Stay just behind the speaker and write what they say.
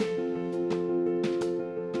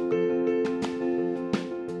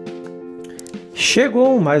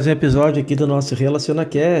Chegou mais um episódio aqui do nosso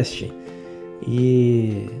RelacionaCast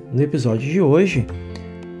e no episódio de hoje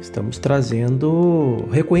estamos trazendo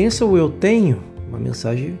Reconheça Eu Tenho, uma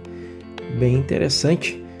mensagem bem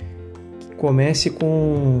interessante que comece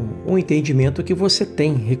com um entendimento que você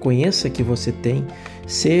tem, reconheça que você tem,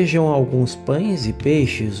 sejam alguns pães e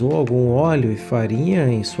peixes ou algum óleo e farinha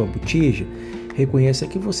em sua botija. Reconheça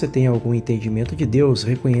que você tem algum entendimento de Deus.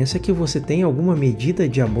 Reconheça que você tem alguma medida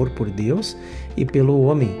de amor por Deus e pelo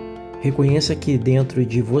homem. Reconheça que dentro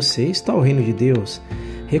de você está o reino de Deus.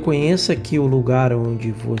 Reconheça que o lugar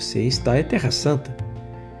onde você está é Terra Santa.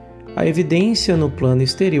 A evidência no plano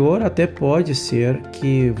exterior até pode ser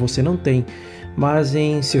que você não tem, mas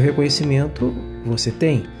em seu reconhecimento você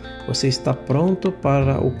tem. Você está pronto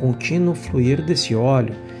para o contínuo fluir desse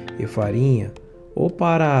óleo e farinha ou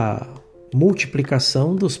para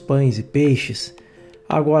multiplicação dos pães e peixes.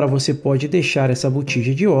 Agora você pode deixar essa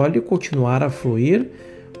botija de óleo continuar a fluir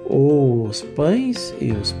ou os pães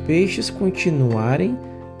e os peixes continuarem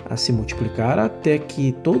a se multiplicar até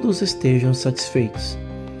que todos estejam satisfeitos.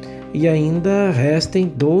 E ainda restem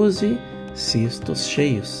 12 cestos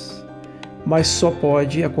cheios. Mas só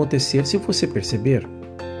pode acontecer se você perceber.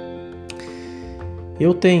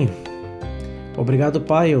 Eu tenho. Obrigado,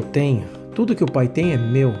 Pai, eu tenho. Tudo que o Pai tem é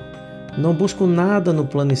meu. Não busco nada no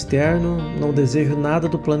plano externo, não desejo nada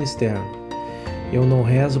do plano externo. Eu não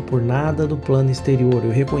rezo por nada do plano exterior.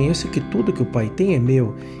 Eu reconheço que tudo que o Pai tem é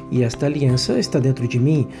meu e esta aliança está dentro de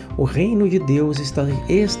mim. O reino de Deus está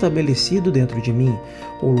estabelecido dentro de mim.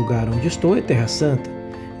 O lugar onde estou é Terra Santa.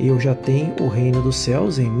 Eu já tenho o reino dos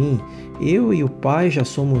céus em mim. Eu e o Pai já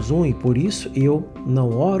somos um e por isso eu não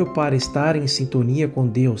oro para estar em sintonia com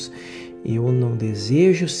Deus. Eu não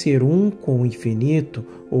desejo ser um com o infinito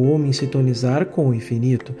ou me sintonizar com o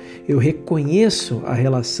infinito. Eu reconheço a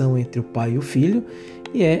relação entre o Pai e o Filho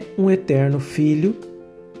e é um eterno Filho,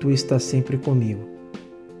 tu estás sempre comigo.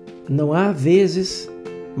 Não há vezes,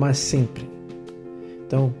 mas sempre.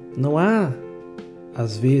 Então, não há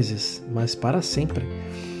às vezes, mas para sempre.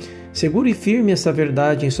 Segure e firme essa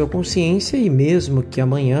verdade em sua consciência e mesmo que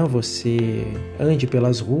amanhã você ande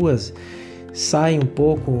pelas ruas, saia um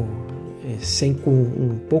pouco sem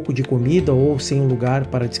um pouco de comida ou sem um lugar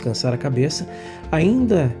para descansar a cabeça,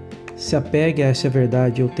 ainda se apegue a essa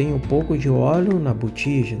verdade. Eu tenho um pouco de óleo na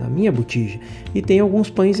botija, na minha botija, e tenho alguns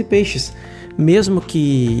pães e peixes. Mesmo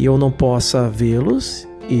que eu não possa vê-los,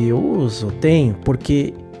 eu os tenho,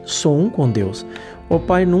 porque sou um com Deus. O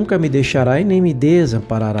Pai nunca me deixará e nem me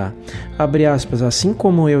desamparará. Abre aspas, assim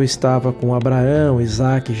como eu estava com Abraão,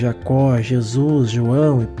 Isaque, Jacó, Jesus,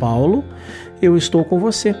 João e Paulo, eu estou com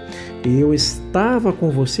você. Eu estava com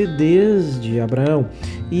você desde Abraão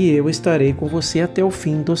e eu estarei com você até o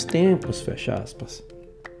fim dos tempos, fecha aspas.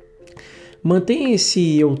 Mantenha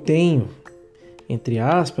esse eu tenho, entre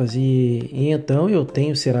aspas, e então eu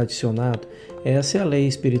tenho será adicionado. Essa é a lei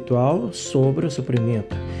espiritual sobre o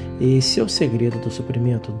suprimento. Esse é o segredo do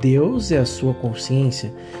suprimento. Deus é a sua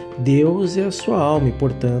consciência, Deus é a sua alma e,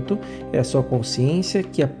 portanto, é a sua consciência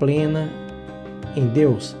que é plena em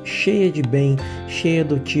Deus, cheia de bem, cheia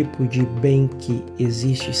do tipo de bem que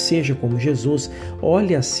existe, seja como Jesus.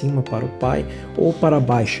 Olhe acima para o Pai ou para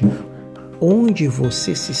baixo, onde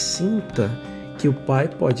você se sinta que o Pai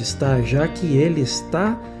pode estar, já que Ele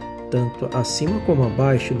está tanto acima como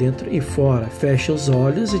abaixo, dentro e fora. Feche os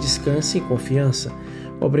olhos e descanse em confiança.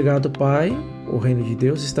 Obrigado, Pai, o reino de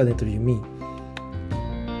Deus está dentro de mim.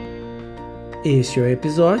 Este é o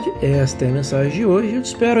episódio, esta é a mensagem de hoje. Eu te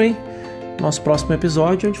espero, hein? Nosso próximo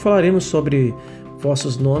episódio, onde falaremos sobre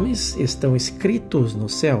vossos nomes estão escritos no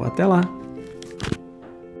céu. Até lá!